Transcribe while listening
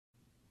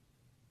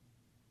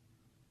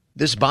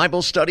This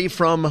Bible study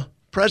from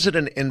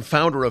President and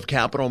founder of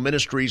Capital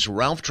Ministries,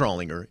 Ralph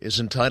Drollinger,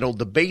 is entitled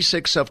The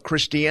Basics of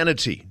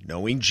Christianity,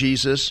 Knowing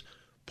Jesus,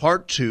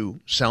 Part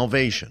 2,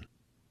 Salvation.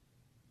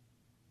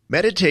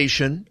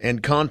 Meditation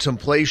and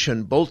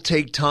contemplation both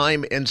take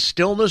time and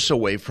stillness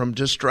away from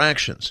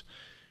distractions.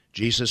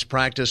 Jesus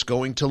practiced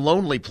going to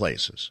lonely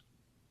places.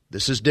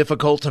 This is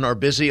difficult in our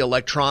busy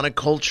electronic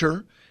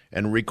culture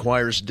and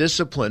requires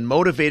discipline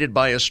motivated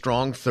by a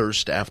strong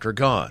thirst after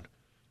God.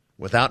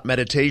 Without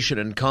meditation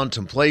and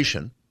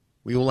contemplation,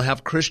 we will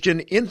have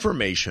Christian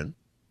information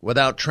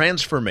without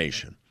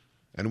transformation,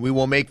 and we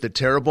will make the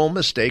terrible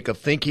mistake of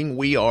thinking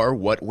we are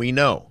what we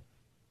know.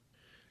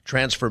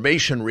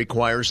 Transformation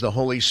requires the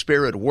Holy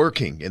Spirit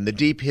working in the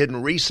deep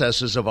hidden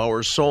recesses of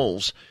our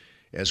souls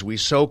as we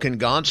soak in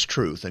God's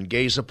truth and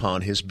gaze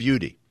upon His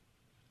beauty.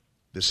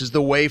 This is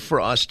the way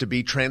for us to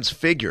be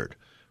transfigured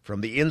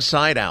from the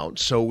inside out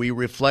so we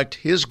reflect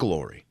His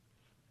glory.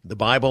 The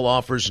Bible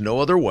offers no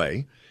other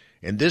way,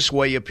 and this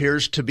way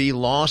appears to be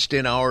lost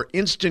in our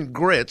instant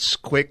grits,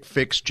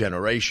 quick-fix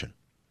generation.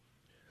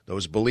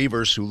 Those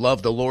believers who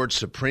love the Lord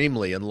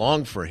supremely and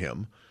long for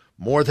Him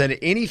more than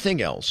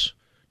anything else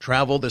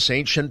travel this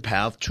ancient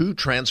path to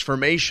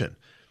transformation,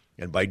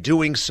 and by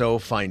doing so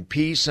find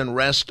peace and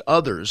rest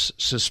others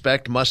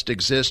suspect must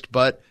exist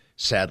but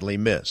sadly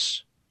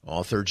miss.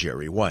 Author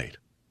Jerry White.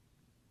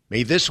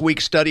 May this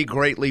week's study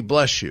greatly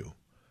bless you.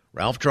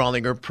 Ralph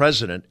Drollinger,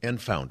 President and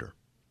Founder.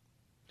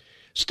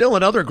 Still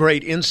another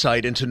great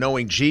insight into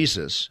knowing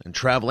Jesus and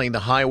traveling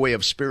the highway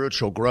of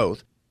spiritual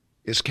growth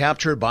is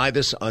captured by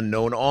this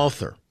unknown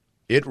author.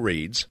 It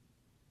reads,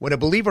 "When a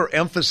believer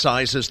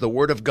emphasizes the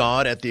Word of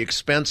God at the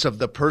expense of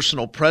the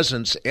personal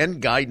presence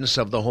and guidance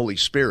of the Holy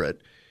Spirit,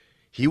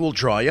 he will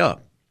dry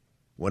up.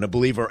 When a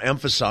believer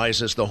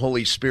emphasizes the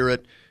Holy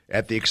Spirit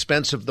at the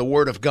expense of the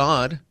Word of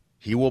God,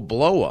 he will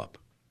blow up.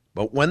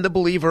 But when the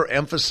believer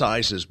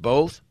emphasizes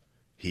both,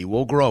 he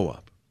will grow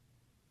up."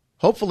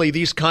 Hopefully,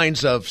 these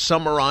kinds of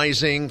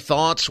summarizing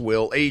thoughts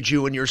will aid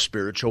you in your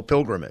spiritual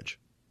pilgrimage.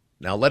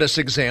 Now let us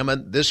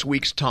examine this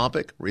week's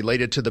topic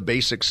related to the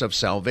basics of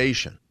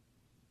salvation.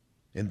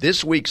 In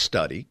this week's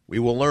study, we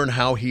will learn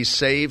how He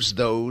saves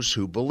those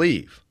who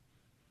believe.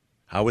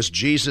 How is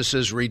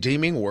Jesus'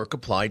 redeeming work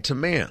applied to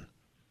man?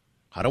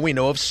 How do we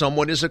know if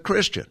someone is a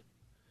Christian?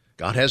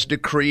 God has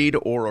decreed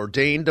or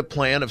ordained a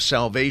plan of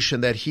salvation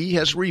that He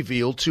has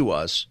revealed to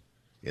us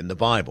in the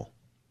Bible.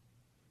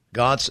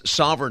 God's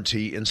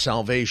sovereignty in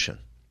salvation.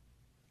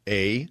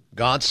 A.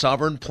 God's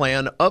sovereign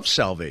plan of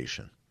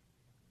salvation.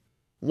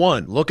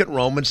 1. Look at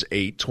Romans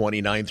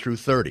 8:29 through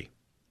 30.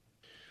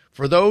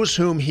 "For those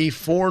whom He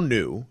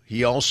foreknew,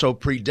 He also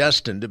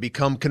predestined to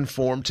become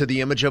conformed to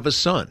the image of His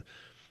Son,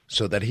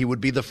 so that He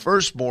would be the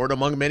firstborn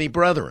among many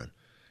brethren.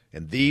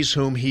 And these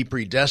whom He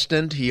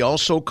predestined, He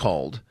also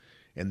called.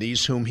 And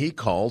these whom He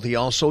called, He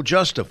also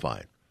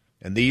justified.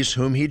 And these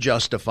whom He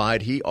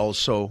justified, He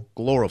also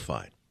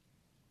glorified."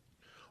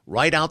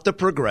 Write out the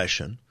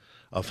progression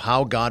of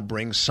how God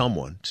brings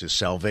someone to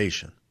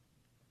salvation.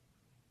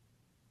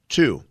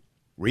 2.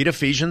 Read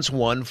Ephesians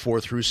 1:4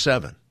 through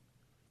 7,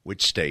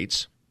 which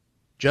states,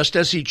 "Just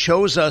as He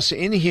chose us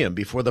in Him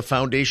before the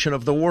foundation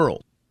of the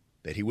world,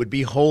 that He would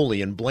be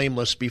holy and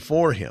blameless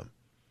before Him.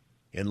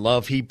 In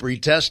love He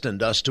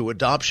predestined us to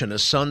adoption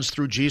as sons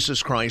through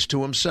Jesus Christ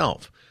to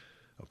Himself,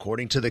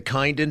 according to the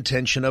kind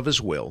intention of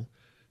His will,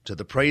 to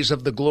the praise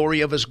of the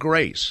glory of His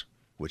grace,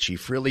 which He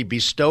freely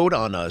bestowed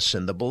on us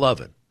in the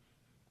Beloved.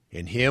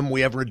 In Him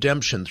we have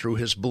redemption through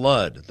His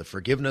blood, the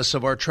forgiveness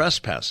of our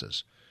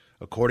trespasses,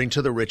 according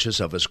to the riches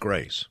of His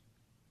grace."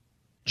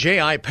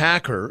 J.I.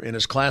 Packer, in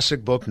his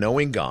classic book,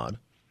 Knowing God,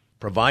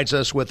 provides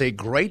us with a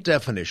great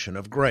definition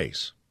of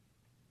grace.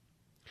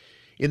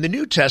 In the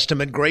New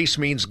Testament, grace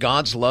means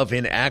God's love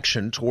in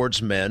action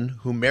towards men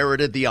who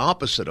merited the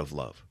opposite of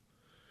love.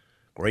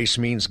 Grace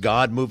means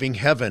God moving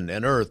heaven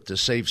and earth to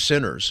save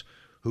sinners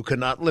who could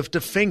not lift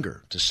a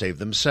finger to save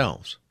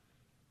themselves.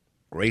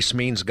 Grace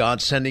means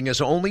God sending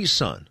His only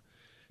Son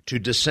to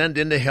descend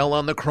into hell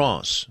on the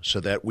cross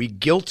so that we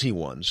guilty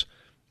ones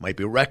might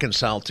be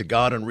reconciled to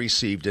God and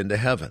received into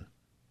heaven.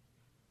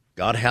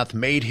 God hath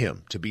made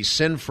Him to be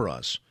sin for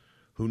us,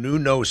 who knew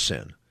no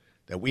sin,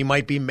 that we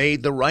might be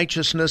made the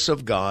righteousness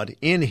of God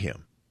in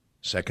Him.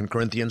 2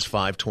 Corinthians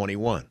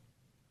 5:21.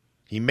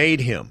 He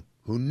made Him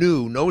who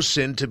knew no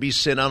sin to be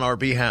sin on our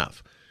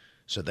behalf,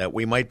 so that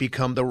we might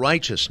become the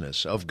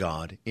righteousness of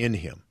God in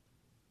Him.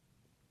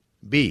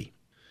 B.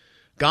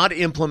 God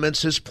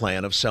implements His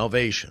plan of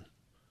salvation.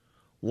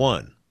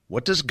 1.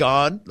 What does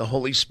God, the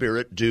Holy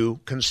Spirit, do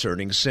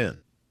concerning sin?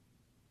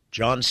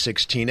 John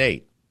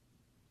 16:8.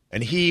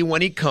 "And He,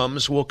 when He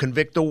comes, will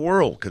convict the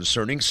world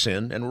concerning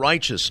sin and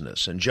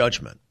righteousness and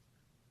judgment."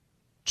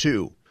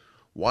 2.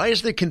 Why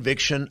is the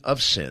conviction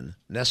of sin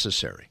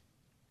necessary?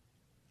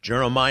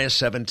 Jeremiah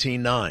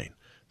 17:9.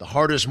 "The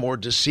heart is more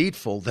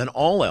deceitful than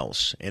all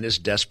else and is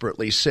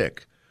desperately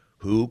sick.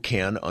 Who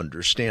can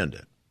understand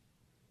it?"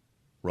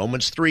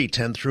 Romans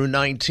 3:10 through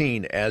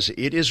 19, "As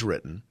it is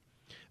written,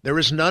 there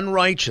is none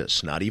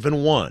righteous, not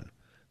even one.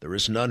 There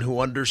is none who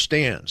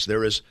understands.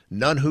 There is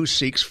none who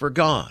seeks for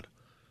God.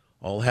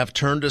 All have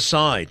turned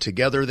aside.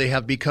 Together they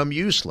have become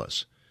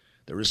useless.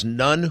 There is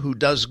none who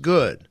does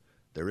good.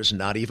 There is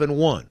not even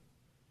one.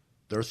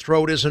 Their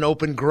throat is an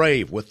open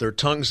grave. With their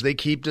tongues they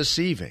keep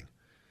deceiving.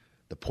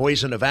 The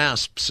poison of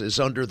asps is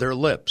under their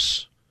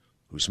lips,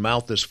 whose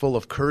mouth is full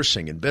of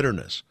cursing and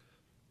bitterness.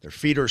 Their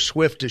feet are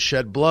swift to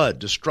shed blood.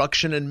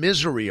 Destruction and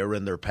misery are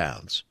in their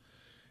paths,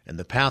 and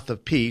the path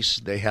of peace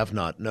they have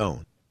not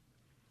known.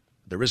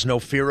 There is no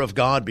fear of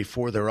God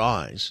before their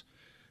eyes.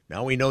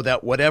 Now we know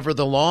that whatever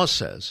the law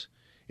says,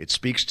 it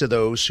speaks to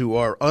those who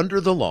are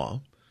under the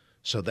law,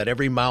 so that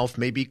every mouth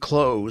may be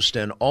closed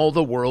and all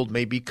the world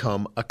may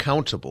become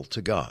accountable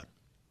to God.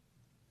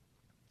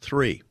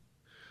 3.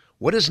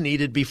 What is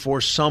needed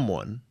before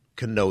someone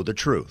can know the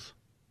truth?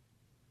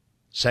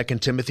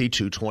 2 Timothy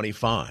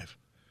 2:25.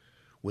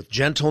 With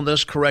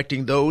gentleness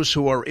correcting those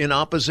who are in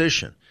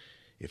opposition,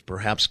 if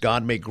perhaps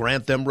God may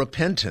grant them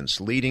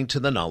repentance leading to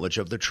the knowledge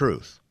of the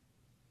truth.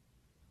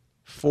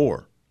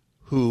 4.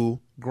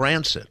 Who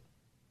grants it?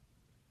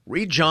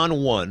 Read John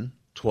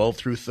 1:12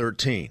 through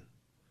 13.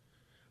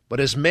 But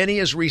as many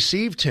as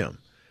received him,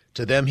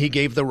 to them he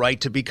gave the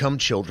right to become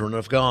children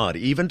of God,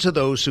 even to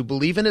those who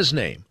believe in his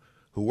name,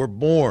 who were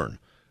born,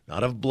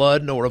 not of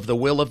blood, nor of the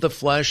will of the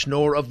flesh,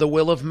 nor of the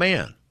will of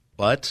man,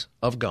 but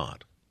of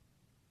God.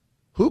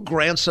 Who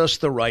grants us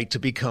the right to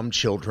become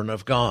children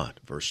of God?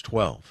 Verse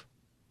 12.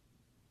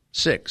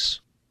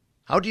 6.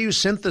 How do you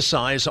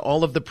synthesize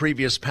all of the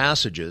previous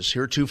passages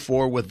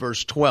heretofore with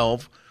verse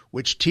 12,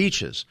 which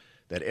teaches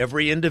that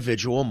every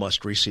individual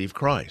must receive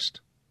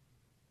Christ?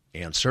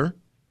 Answer: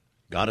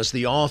 God is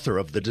the author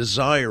of the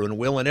desire and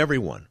will in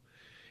everyone.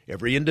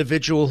 Every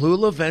individual who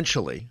will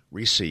eventually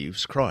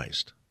receives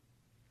Christ.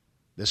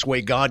 This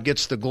way God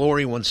gets the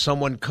glory when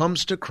someone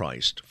comes to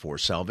Christ for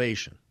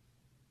salvation.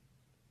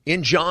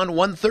 In John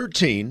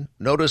 1:13,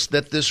 notice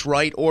that this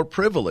right or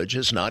privilege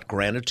is not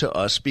granted to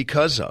us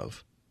because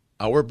of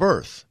our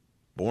birth,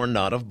 born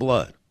not of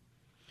blood,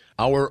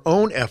 our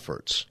own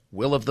efforts,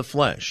 will of the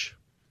flesh,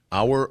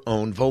 our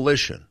own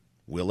volition,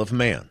 will of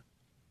man.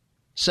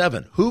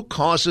 7. Who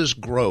causes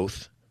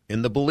growth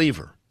in the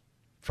believer?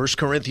 1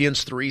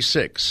 Corinthians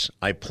 3:6,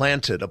 I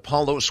planted,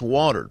 Apollos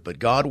watered, but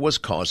God was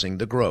causing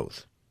the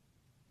growth.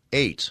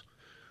 8.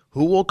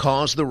 Who will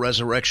cause the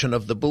resurrection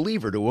of the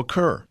believer to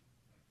occur?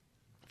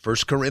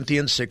 1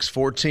 Corinthians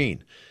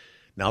 6:14,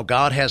 now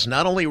God has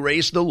not only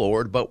raised the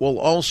Lord, but will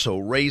also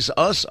raise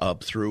us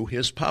up through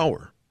his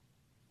power.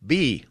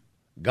 B.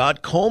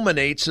 God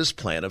culminates his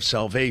plan of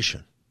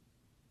salvation.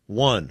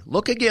 1.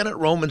 Look again at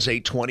Romans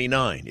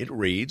 8:29. It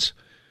reads,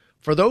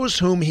 for those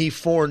whom he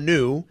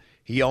foreknew,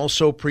 he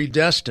also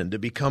predestined to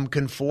become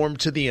conformed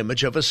to the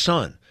image of his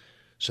Son,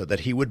 so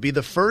that he would be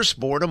the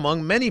firstborn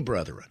among many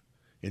brethren,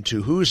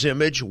 into whose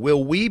image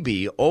will we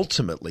be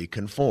ultimately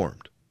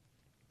conformed.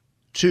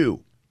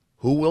 2.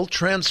 Who will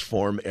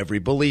transform every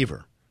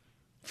believer?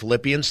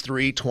 Philippians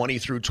 3:20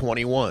 through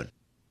 21.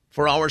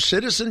 For our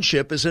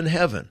citizenship is in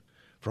heaven,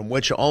 from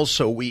which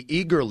also we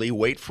eagerly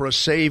wait for a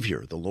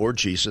Savior, the Lord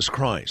Jesus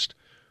Christ,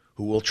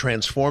 who will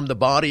transform the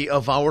body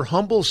of our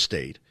humble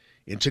state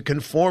into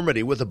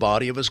conformity with the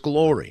body of his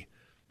glory,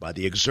 by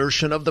the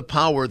exertion of the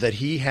power that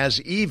he has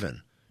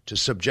even to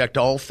subject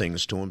all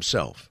things to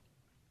himself.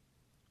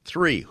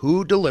 3.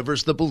 Who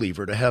delivers the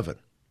believer to heaven?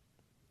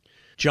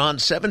 John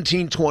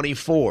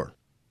 17:24.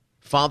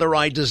 Father,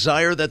 I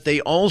desire that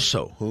they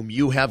also, whom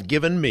you have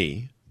given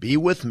me, be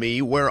with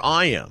me where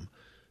I am,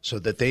 so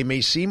that they may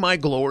see my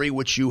glory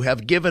which you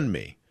have given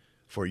me,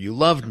 for you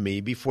loved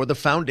me before the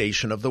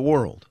foundation of the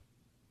world.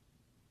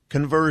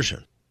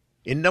 Conversion.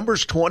 In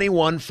Numbers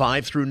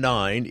 21:5 through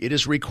 9, it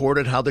is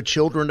recorded how the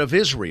children of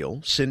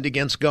Israel sinned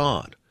against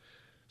God.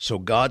 So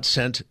God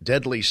sent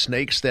deadly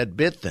snakes that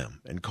bit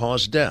them and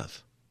caused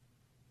death.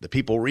 The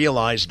people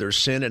realized their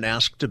sin and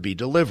asked to be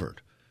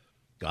delivered.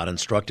 God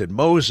instructed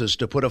Moses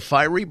to put a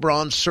fiery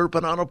bronze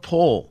serpent on a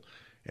pole,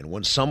 and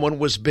when someone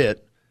was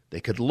bit, they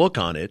could look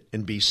on it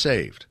and be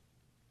saved.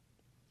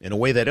 In a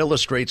way that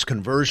illustrates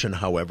conversion,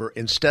 however,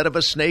 instead of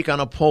a snake on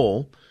a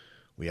pole,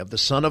 we have the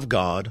Son of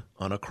God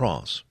on a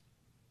cross.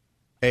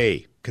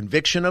 A.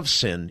 Conviction of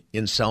sin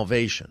in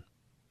salvation.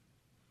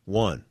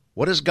 1.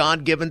 What has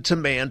God given to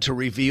man to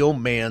reveal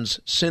man's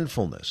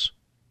sinfulness?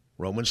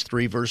 Romans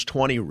 3 verse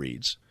 20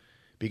 reads,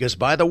 because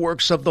by the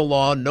works of the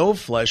law no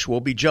flesh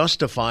will be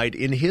justified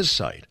in his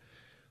sight,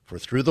 for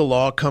through the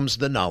law comes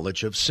the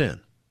knowledge of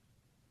sin.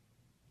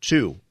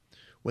 2.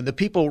 When the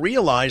people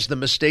realized the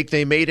mistake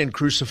they made in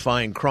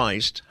crucifying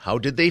Christ, how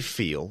did they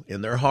feel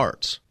in their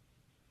hearts?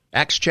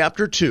 Acts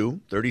chapter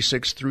 2,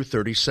 36 through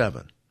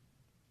 37.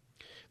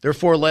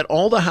 Therefore let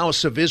all the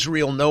house of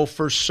Israel know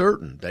for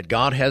certain that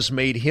God has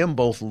made him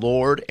both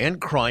Lord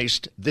and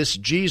Christ, this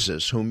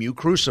Jesus whom you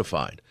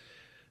crucified.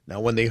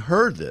 Now when they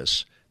heard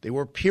this, they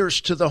were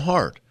pierced to the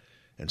heart,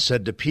 and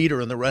said to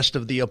Peter and the rest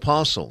of the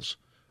apostles,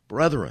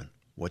 brethren,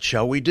 what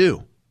shall we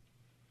do?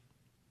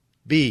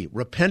 B.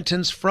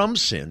 Repentance from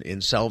sin in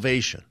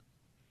salvation.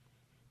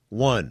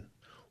 1.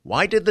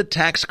 Why did the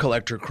tax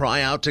collector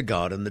cry out to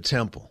God in the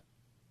temple?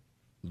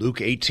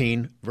 Luke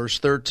 18, verse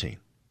 13.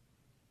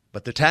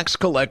 But the tax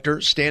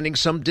collector, standing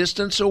some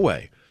distance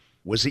away,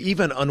 was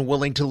even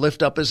unwilling to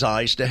lift up his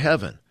eyes to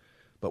heaven,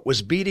 but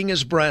was beating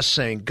his breast,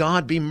 saying,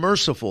 God, be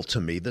merciful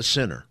to me, the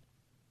sinner.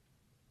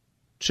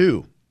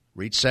 2.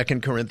 Read 2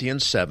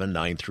 Corinthians 7,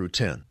 9 through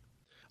 10.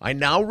 I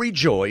now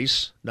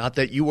rejoice, not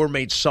that you were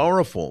made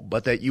sorrowful,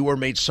 but that you were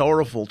made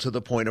sorrowful to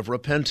the point of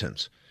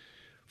repentance.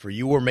 For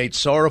you were made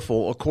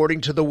sorrowful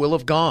according to the will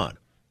of God,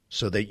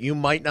 so that you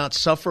might not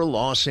suffer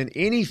loss in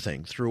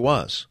anything through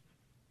us.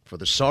 For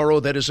the sorrow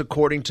that is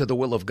according to the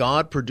will of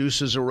God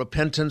produces a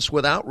repentance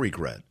without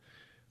regret,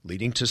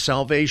 leading to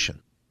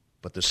salvation.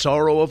 But the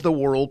sorrow of the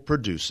world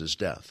produces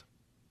death.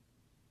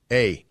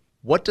 A.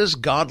 What does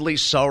godly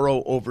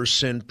sorrow over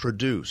sin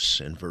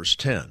produce in verse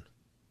 10?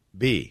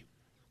 B.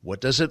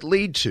 What does it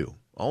lead to?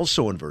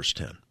 Also in verse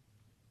 10.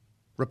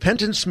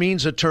 Repentance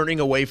means a turning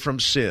away from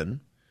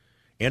sin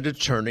and a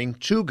turning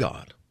to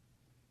God.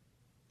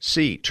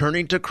 C.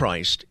 Turning to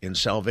Christ in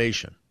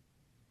salvation.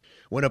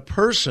 When a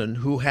person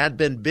who had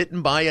been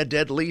bitten by a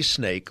deadly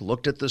snake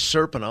looked at the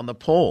serpent on the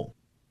pole,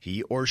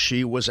 he or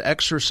she was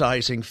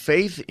exercising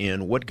faith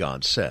in what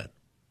God said.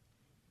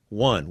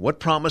 1. What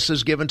promise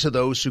is given to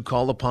those who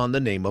call upon the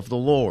name of the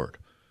Lord?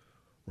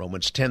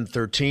 Romans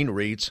 10:13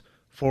 reads,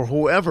 For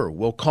whoever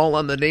will call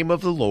on the name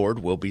of the Lord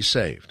will be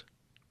saved.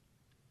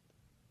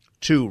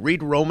 2.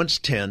 Read Romans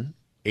 10,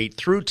 8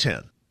 through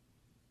 10.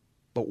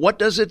 But what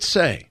does it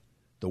say?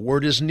 The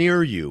word is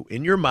near you,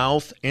 in your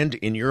mouth and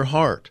in your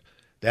heart.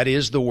 That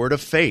is the word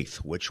of faith,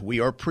 which we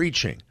are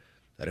preaching,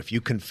 that if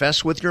you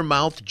confess with your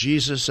mouth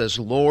Jesus as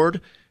Lord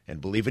and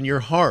believe in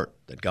your heart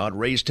that God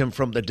raised him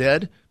from the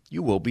dead,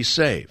 you will be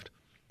saved.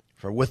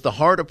 For with the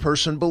heart a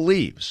person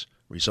believes,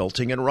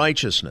 resulting in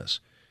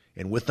righteousness,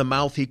 and with the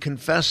mouth he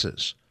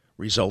confesses,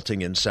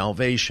 resulting in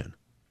salvation.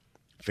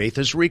 Faith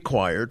is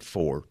required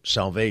for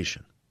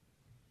salvation.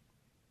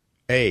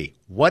 A.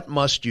 What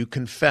must you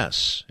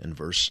confess in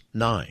verse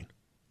 9?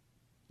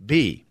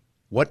 B.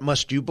 What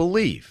must you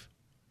believe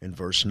in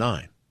verse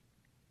 9?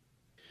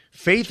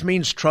 Faith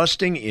means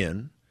trusting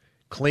in,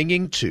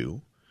 clinging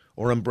to,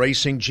 or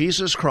embracing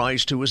Jesus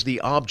Christ, who is the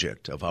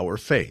object of our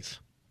faith.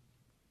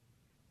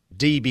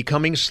 D.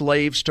 Becoming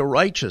slaves to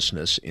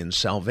righteousness in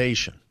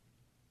salvation.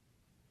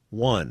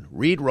 1.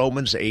 Read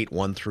Romans 8,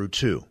 1 through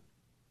 2.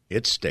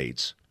 It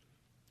states,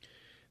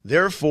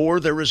 Therefore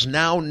there is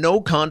now no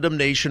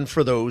condemnation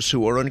for those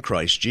who are in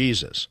Christ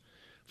Jesus.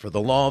 For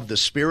the law of the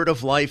Spirit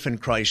of life in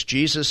Christ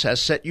Jesus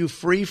has set you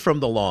free from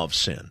the law of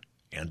sin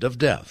and of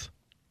death.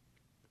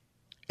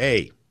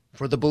 A.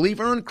 For the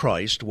believer in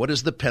Christ, what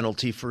is the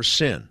penalty for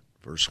sin?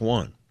 Verse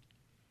 1.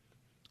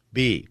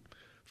 B.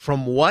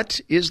 From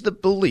what is the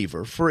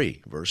believer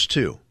free? Verse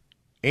 2.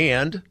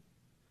 And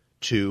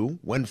 2.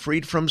 When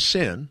freed from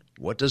sin,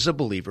 what does a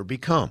believer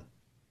become?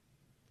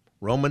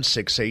 Romans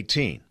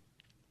 6:18.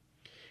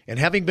 And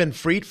having been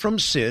freed from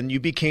sin, you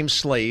became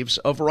slaves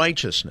of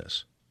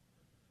righteousness.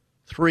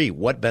 3.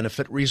 What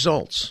benefit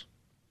results?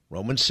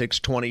 Romans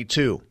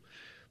 6:22.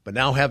 But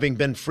now having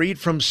been freed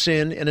from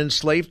sin and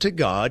enslaved to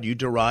God, you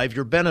derive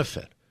your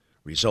benefit,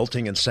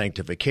 resulting in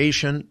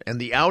sanctification and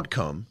the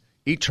outcome,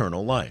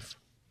 eternal life.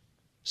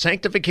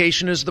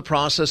 Sanctification is the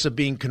process of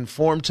being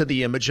conformed to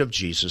the image of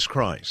Jesus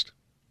Christ.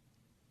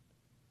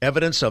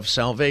 Evidence of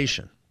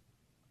salvation.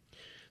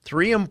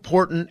 3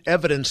 important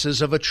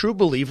evidences of a true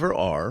believer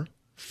are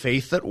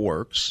faith that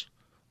works,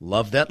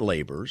 love that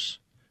labors,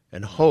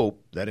 and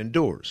hope that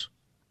endures.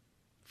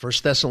 1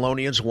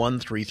 Thessalonians 1,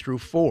 3 through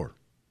 4.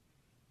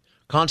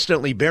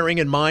 Constantly bearing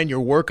in mind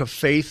your work of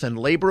faith and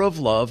labor of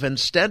love and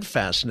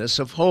steadfastness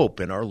of hope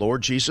in our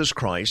Lord Jesus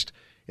Christ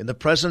in the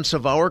presence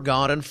of our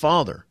God and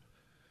Father,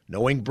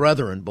 knowing,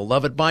 brethren,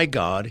 beloved by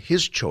God,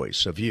 his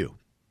choice of you.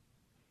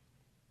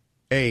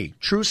 A.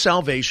 True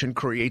salvation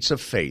creates a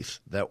faith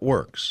that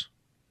works.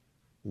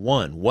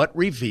 1. What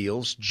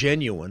reveals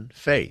genuine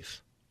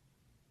faith?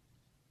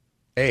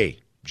 A.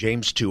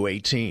 James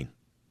 2:18.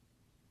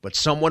 But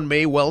someone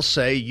may well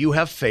say, you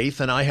have faith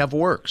and I have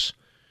works.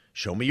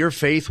 Show me your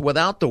faith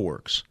without the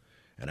works,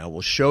 and I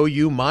will show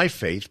you my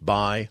faith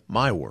by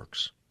my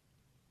works.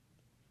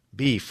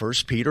 B. 1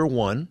 Peter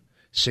 1,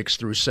 6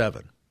 through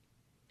 7.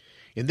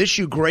 In this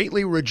you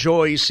greatly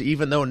rejoice,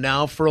 even though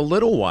now for a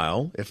little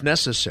while, if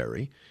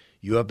necessary,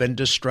 you have been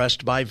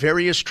distressed by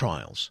various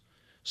trials,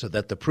 so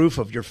that the proof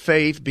of your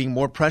faith, being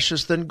more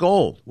precious than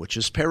gold, which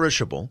is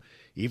perishable,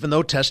 even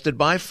though tested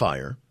by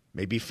fire,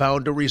 may be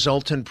found to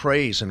result in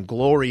praise and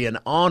glory and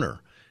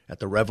honor at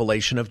the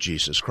revelation of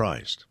Jesus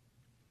Christ.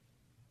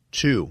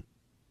 2.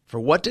 For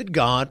what did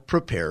God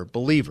prepare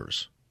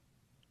believers?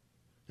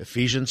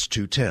 Ephesians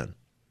 2:10.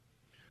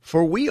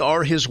 For we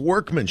are his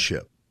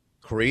workmanship,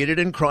 created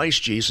in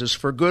Christ Jesus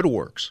for good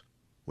works,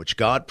 which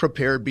God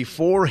prepared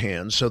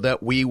beforehand so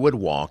that we would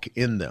walk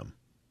in them.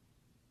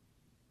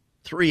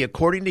 3.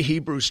 According to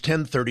Hebrews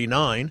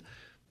 10:39,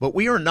 but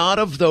we are not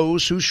of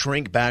those who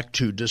shrink back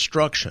to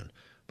destruction,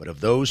 but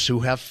of those who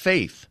have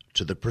faith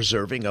to the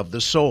preserving of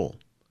the soul.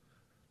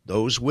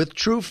 Those with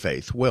true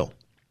faith will.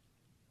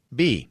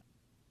 B.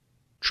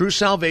 True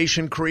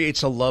salvation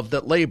creates a love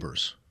that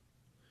labors.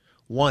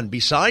 1.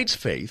 Besides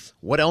faith,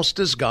 what else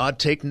does God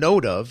take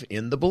note of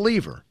in the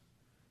believer?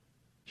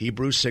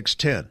 Hebrews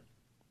 6:10.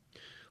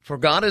 For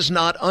God is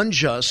not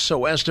unjust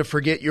so as to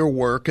forget your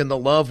work and the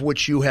love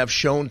which you have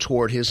shown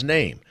toward his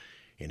name,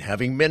 in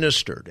having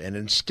ministered and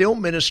in still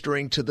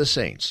ministering to the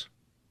saints.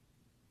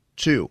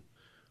 2.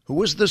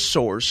 Who is the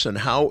source and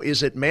how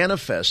is it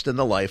manifest in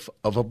the life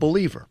of a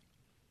believer?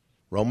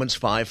 Romans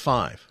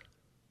 5:5.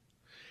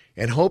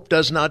 And hope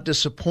does not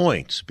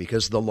disappoint,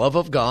 because the love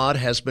of God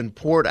has been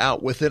poured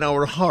out within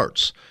our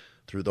hearts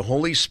through the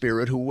Holy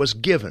Spirit who was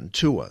given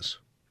to us.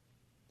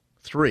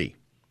 3.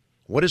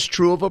 What is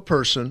true of a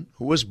person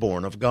who was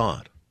born of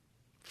God?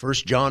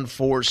 1 John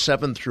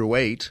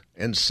 4:7-8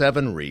 and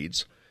 7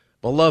 reads,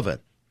 Beloved,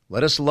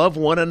 let us love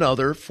one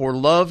another, for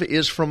love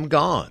is from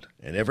God,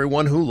 and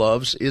everyone who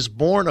loves is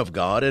born of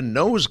God and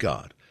knows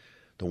God.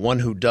 The one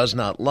who does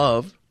not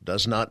love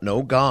does not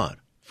know God,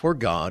 for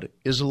God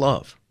is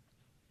love.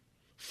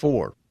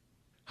 4.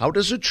 How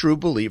does a true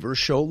believer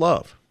show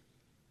love?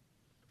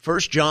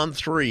 1 John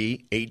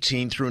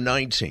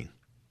 3:18-19.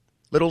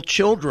 Little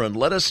children,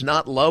 let us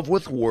not love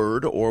with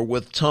word or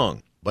with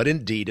tongue, but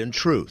in deed and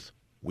truth.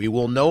 We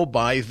will know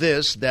by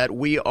this that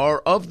we are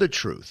of the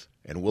truth,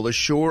 and will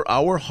assure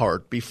our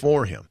heart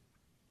before him.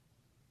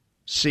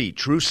 C.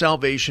 True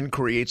salvation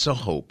creates a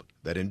hope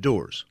that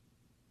endures.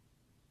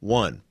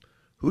 1.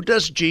 Who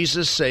does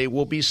Jesus say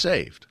will be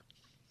saved?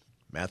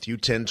 Matthew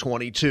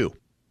 10:22.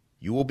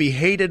 You will be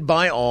hated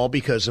by all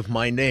because of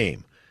my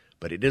name,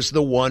 but it is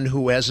the one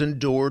who has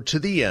endured to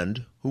the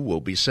end who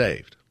will be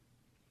saved.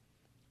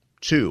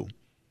 2.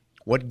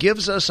 What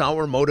gives us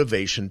our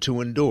motivation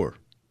to endure?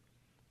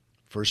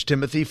 1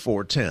 Timothy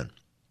 4:10.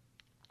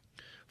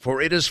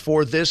 For it is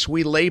for this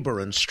we labor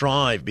and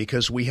strive,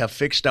 because we have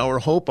fixed our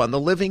hope on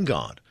the living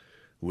God,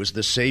 who is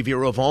the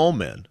Savior of all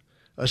men,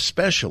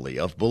 especially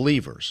of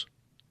believers.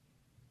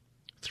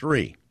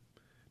 3.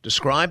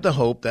 Describe the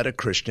hope that a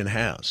Christian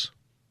has.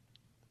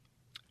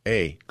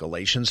 A.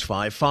 Galatians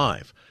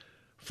 5:5.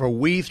 For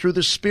we through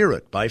the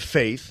Spirit, by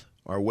faith,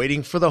 are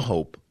waiting for the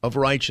hope of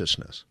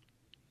righteousness.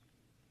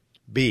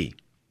 B.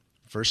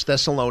 1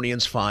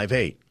 Thessalonians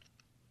 5:8.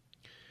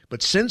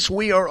 But since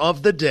we are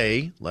of the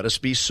day, let us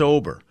be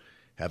sober,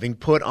 having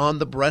put on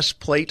the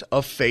breastplate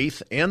of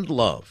faith and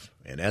love,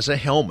 and as a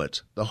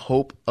helmet, the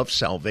hope of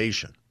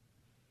salvation.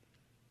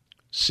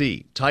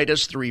 C.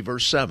 Titus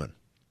 3:7.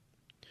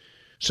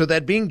 So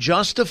that being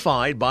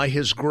justified by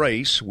his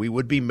grace, we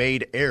would be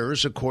made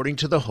heirs according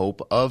to the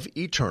hope of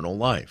eternal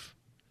life.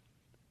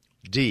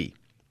 D.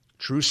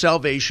 True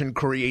salvation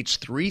creates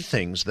 3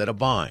 things that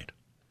abide.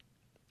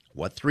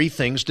 What 3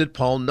 things did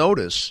Paul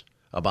notice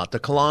about the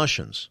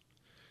Colossians?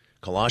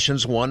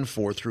 Colossians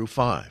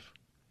 1:4-5.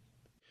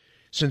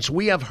 Since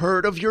we have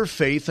heard of your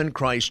faith in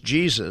Christ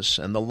Jesus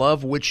and the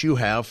love which you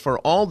have for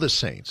all the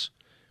saints,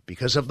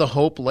 because of the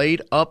hope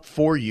laid up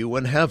for you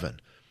in heaven,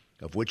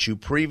 of which you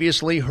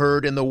previously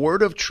heard in the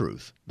word of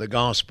truth, the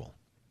gospel.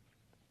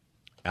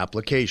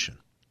 Application.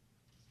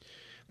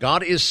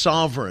 God is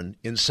sovereign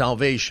in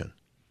salvation.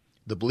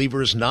 The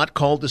believer is not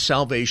called to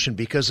salvation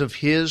because of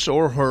his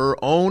or her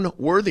own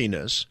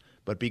worthiness,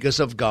 but because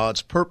of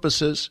God's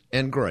purposes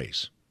and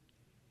grace.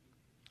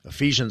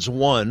 Ephesians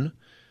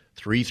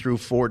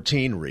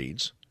 1:3-14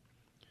 reads,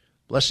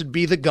 Blessed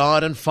be the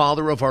God and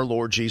Father of our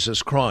Lord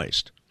Jesus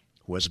Christ,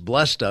 who has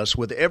blessed us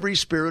with every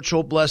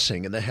spiritual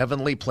blessing in the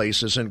heavenly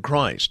places in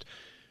Christ,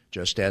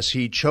 just as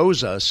he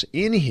chose us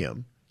in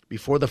him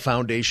before the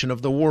foundation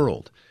of the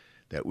world,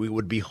 that we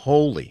would be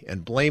holy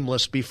and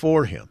blameless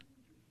before him.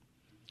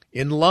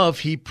 In love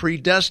he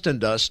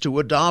predestined us to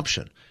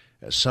adoption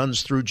as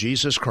sons through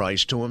Jesus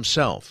Christ to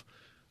himself,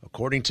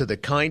 according to the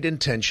kind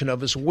intention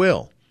of his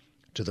will,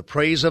 to the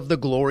praise of the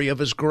glory of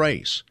his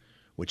grace,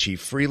 which he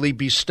freely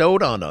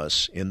bestowed on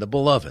us in the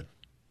Beloved.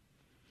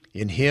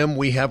 In him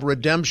we have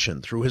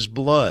redemption through his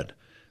blood,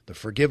 the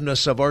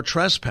forgiveness of our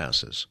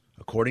trespasses,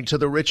 according to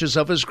the riches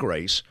of his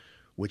grace,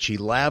 which he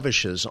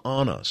lavishes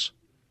on us.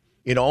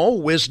 In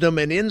all wisdom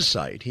and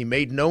insight he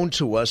made known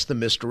to us the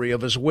mystery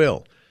of his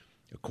will,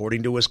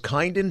 according to his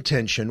kind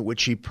intention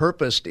which he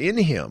purposed in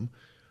him,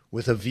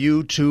 with a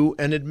view to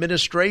an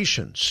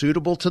administration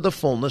suitable to the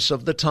fullness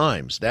of the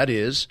times, that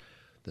is,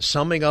 the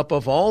summing up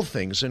of all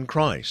things in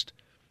Christ,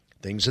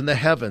 things in the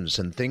heavens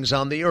and things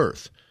on the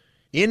earth.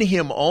 In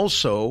him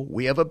also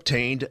we have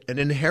obtained an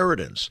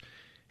inheritance,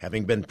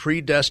 having been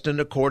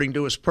predestined according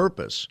to his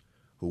purpose,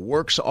 who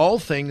works all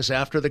things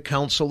after the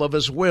counsel of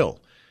his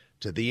will,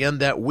 to the end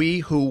that we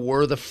who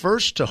were the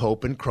first to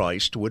hope in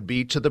Christ would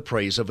be to the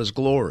praise of his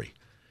glory.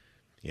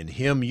 In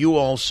him you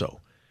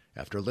also,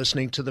 after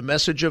listening to the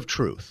message of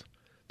truth,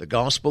 the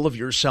gospel of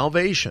your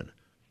salvation,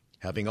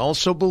 having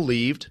also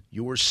believed,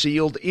 you were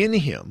sealed in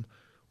him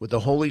with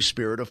the Holy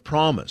Spirit of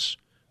promise,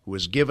 who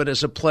is given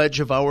as a pledge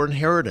of our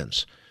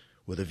inheritance,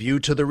 with a view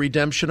to the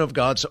redemption of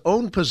God's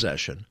own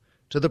possession,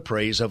 to the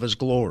praise of his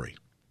glory.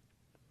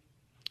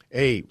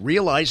 A.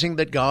 Realizing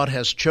that God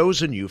has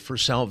chosen you for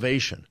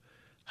salvation,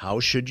 how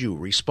should you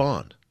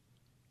respond?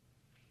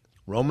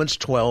 Romans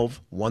 12,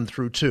 1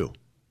 through 2.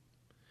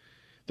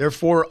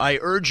 Therefore, I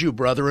urge you,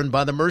 brethren,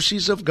 by the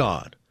mercies of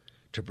God,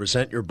 to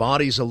present your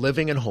bodies a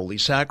living and holy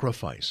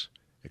sacrifice,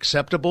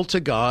 acceptable to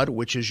God,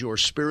 which is your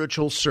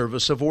spiritual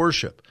service of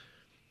worship.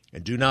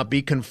 And do not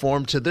be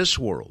conformed to this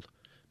world,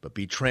 but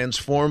be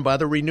transformed by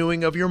the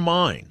renewing of your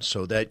mind,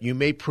 so that you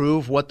may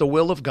prove what the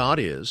will of God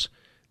is,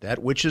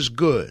 that which is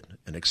good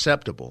and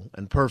acceptable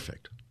and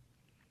perfect.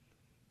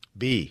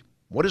 B.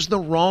 What is the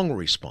wrong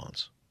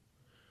response?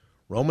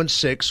 Romans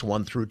 6,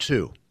 1 through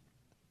 2.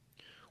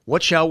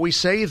 What shall we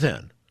say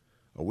then?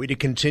 Are we to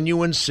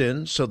continue in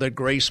sin so that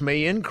grace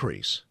may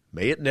increase?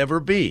 May it never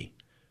be.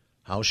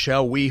 How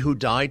shall we who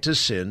died to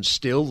sin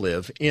still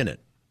live in it?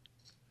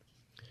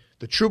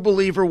 The true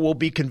believer will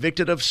be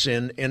convicted of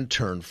sin and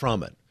turn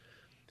from it.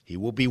 He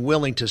will be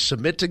willing to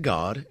submit to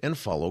God and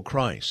follow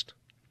Christ.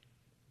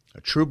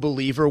 A true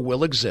believer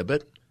will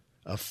exhibit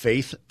a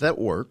faith that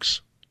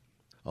works,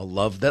 a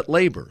love that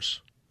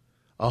labors,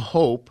 a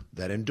hope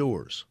that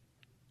endures.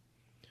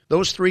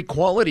 Those three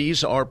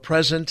qualities are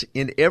present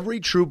in every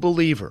true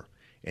believer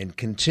and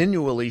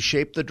continually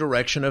shape the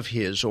direction of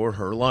his or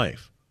her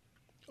life.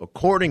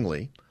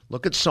 Accordingly,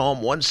 look at Psalm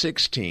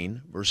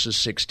 116, verses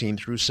 16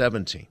 through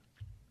 17.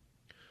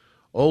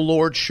 O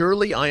Lord,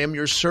 surely I am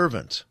your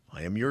servant.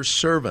 I am your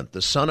servant,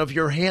 the son of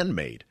your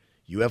handmaid.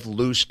 You have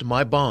loosed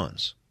my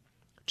bonds.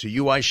 To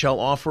you I shall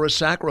offer a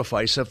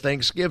sacrifice of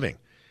thanksgiving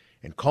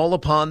and call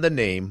upon the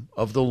name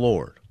of the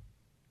Lord.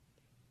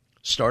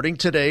 Starting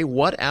today,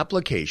 what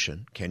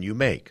application can you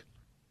make?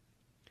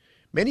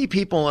 Many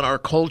people in our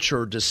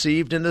culture are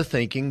deceived into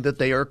thinking that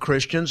they are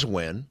Christians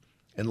when,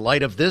 in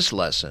light of this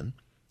lesson,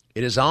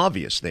 it is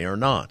obvious they are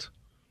not.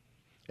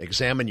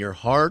 Examine your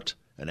heart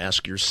and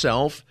ask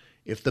yourself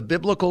if the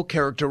biblical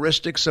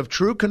characteristics of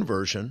true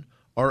conversion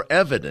are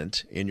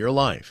evident in your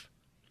life.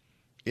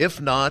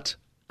 If not,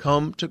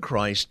 come to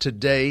Christ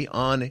today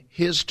on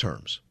His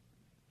terms.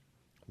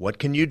 What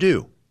can you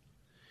do?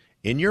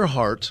 In your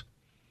heart,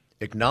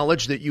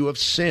 acknowledge that you have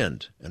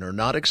sinned and are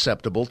not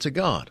acceptable to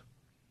God.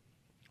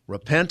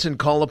 Repent and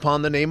call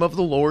upon the name of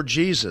the Lord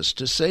Jesus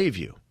to save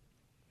you.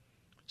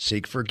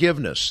 Seek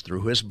forgiveness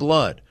through His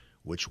blood,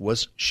 which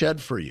was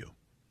shed for you.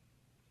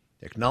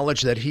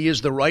 Acknowledge that He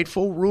is the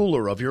rightful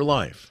ruler of your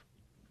life.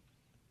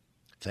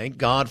 Thank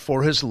God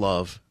for His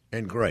love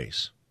and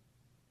grace.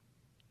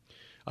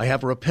 I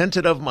have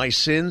repented of my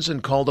sins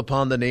and called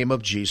upon the name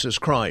of Jesus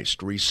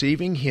Christ,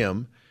 receiving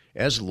Him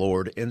as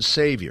Lord and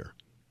Savior.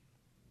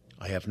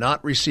 I have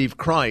not received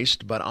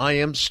Christ, but I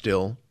am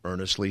still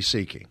earnestly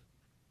seeking.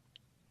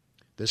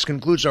 This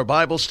concludes our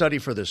Bible study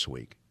for this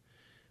week.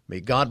 May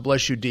God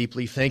bless you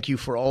deeply. Thank you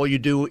for all you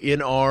do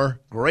in our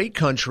great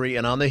country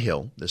and on the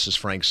Hill. This is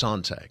Frank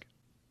Sontag.